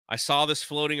I saw this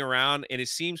floating around, and it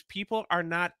seems people are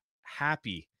not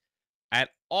happy at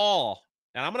all.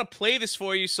 And I'm going to play this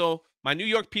for you. So, my New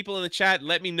York people in the chat,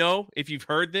 let me know if you've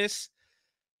heard this.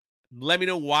 Let me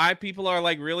know why people are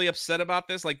like really upset about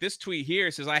this. Like this tweet here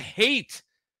says, I hate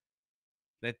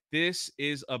that this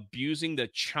is abusing the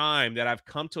chime that I've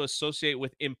come to associate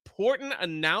with important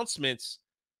announcements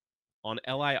on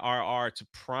LIRR to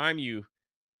prime you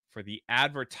for the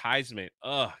advertisement.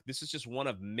 Ugh, this is just one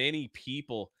of many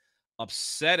people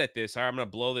upset at this. All right, I'm gonna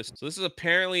blow this. So this is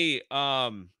apparently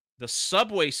the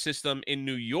subway system in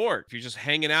New York. If you're just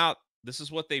hanging out, this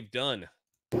is what they've done.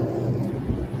 In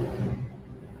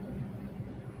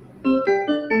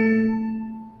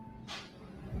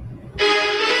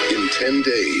 10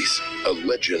 days, a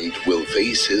legend will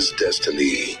face his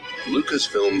destiny.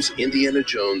 Lucasfilm's Indiana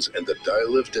Jones and the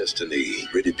Dial of Destiny.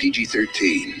 Rated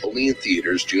PG-13. Only in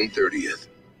theaters June 30th.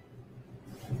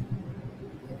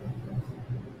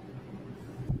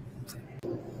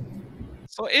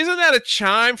 So isn't that a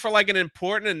chime for like an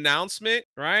important announcement,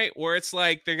 right? Where it's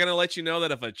like they're gonna let you know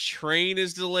that if a train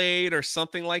is delayed or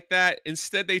something like that.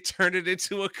 Instead, they turned it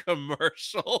into a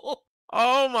commercial.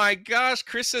 Oh my gosh,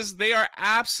 Chris says they are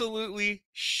absolutely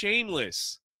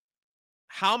shameless.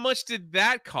 How much did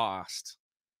that cost?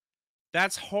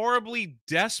 That's horribly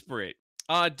desperate.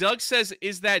 Doug says,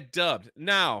 is that dubbed?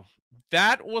 Now,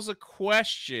 that was a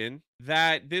question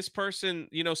that this person,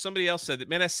 somebody else said that,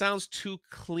 man, that sounds too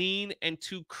clean and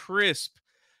too crisp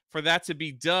for that to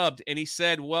be dubbed. And he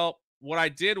said, well, what I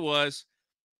did was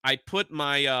I put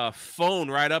my phone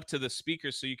right up to the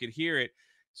speaker so you could hear it.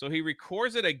 So he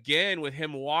records it again with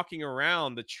him walking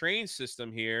around the train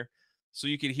system here so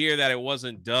you could hear that it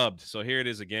wasn't dubbed. So here it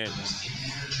is again.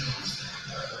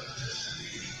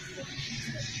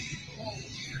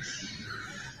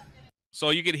 So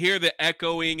you could hear the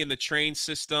echoing in the train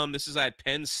system. This is at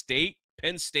Penn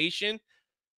Station,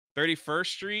 31st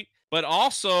Street. But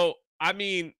also, I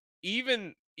mean,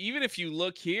 even if you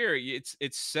look here,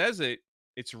 it says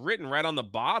it's written right on the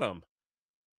bottom.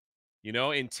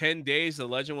 In 10 days, the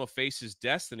legend will face his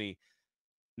destiny.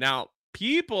 Now,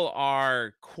 people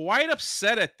are quite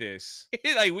upset at this.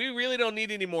 Like, we really don't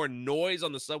need any more noise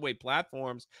on the subway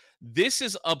platforms. This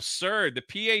is absurd. The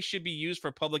PA should be used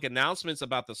for public announcements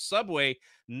about the subway,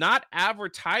 not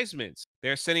advertisements.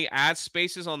 They're sending ad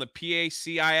spaces on the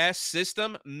PACIS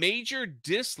system. Major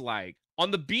dislike.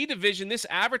 On the B division, this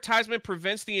advertisement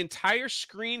prevents the entire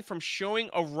screen from showing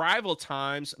arrival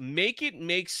times. Make it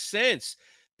make sense.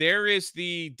 There is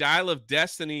the Dial of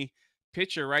Destiny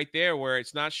picture right there where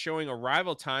it's not showing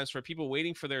arrival times for people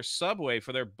waiting for their subway,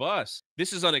 for their bus.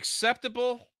 This is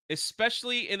unacceptable,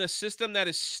 especially in a system that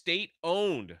is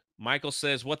state-owned. Michael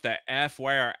says, what the F?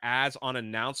 Why are ads on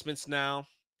announcements now?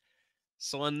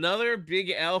 So another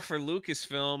big L for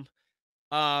Lucasfilm,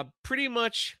 pretty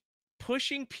much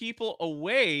pushing people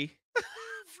away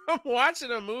from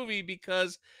watching a movie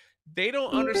because they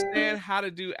don't understand how to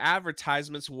do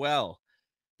advertisements well.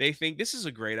 They think this is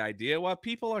a great idea while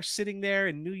people are sitting there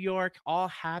in New York, all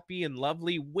happy and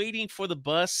lovely, waiting for the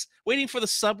bus, waiting for the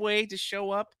subway to show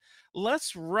up.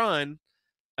 Let's run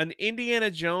an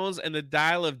Indiana Jones and the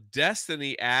Dial of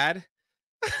Destiny ad.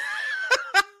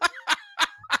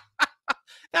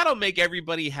 That'll make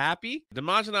everybody happy.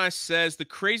 Demogenized says, the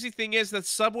crazy thing is that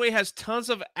Subway has tons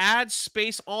of ad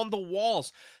space on the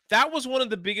walls. That was one of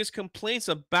the biggest complaints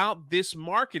about this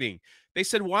marketing. They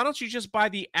said, why don't you just buy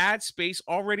the ad space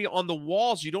already on the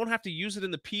walls? You don't have to use it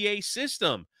in the PA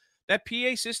system. That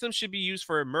PA system should be used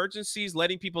for emergencies,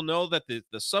 letting people know that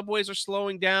the subways are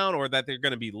slowing down or that they're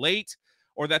going to be late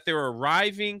or that they're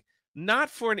arriving. Not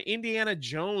for an Indiana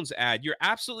Jones ad. You're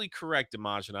absolutely correct,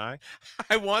 Demogenai.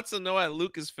 I want to know at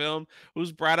Lucasfilm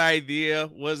whose bright idea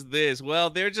was this. Well,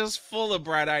 they're just full of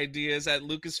bright ideas at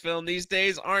Lucasfilm these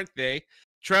days, aren't they?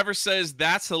 Trevor says,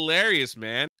 that's hilarious,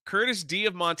 man. Curtis D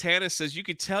of Montana says, you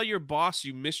could tell your boss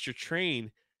you missed your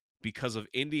train because of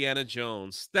Indiana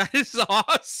Jones. That is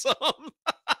awesome.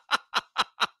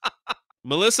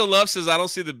 Melissa Love says, I don't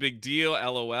see the big deal,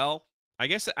 LOL. I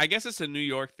guess it's a New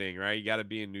York thing, right? You got to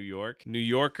be in New York. New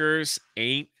Yorkers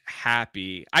ain't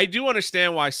happy. I do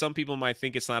understand why some people might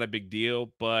think it's not a big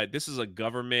deal, but this is a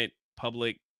government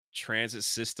public transit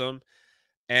system.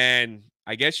 And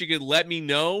I guess you could let me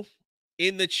know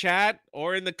in the chat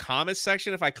or in the comments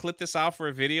section if I clip this out for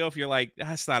a video, if you're like,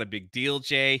 that's not a big deal,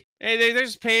 Jay. Hey, they're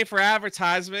just paying for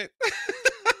advertisement.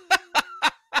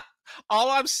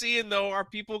 All I'm seeing, though, are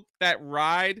people that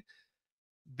ride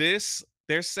this.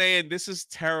 They're saying this is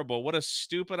terrible. What a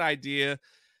stupid idea.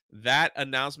 That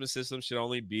announcement system should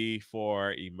only be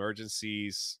for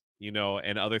emergencies. you know,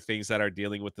 and other things that are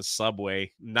dealing with the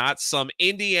subway, not some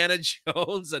Indiana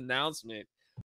Jones announcement.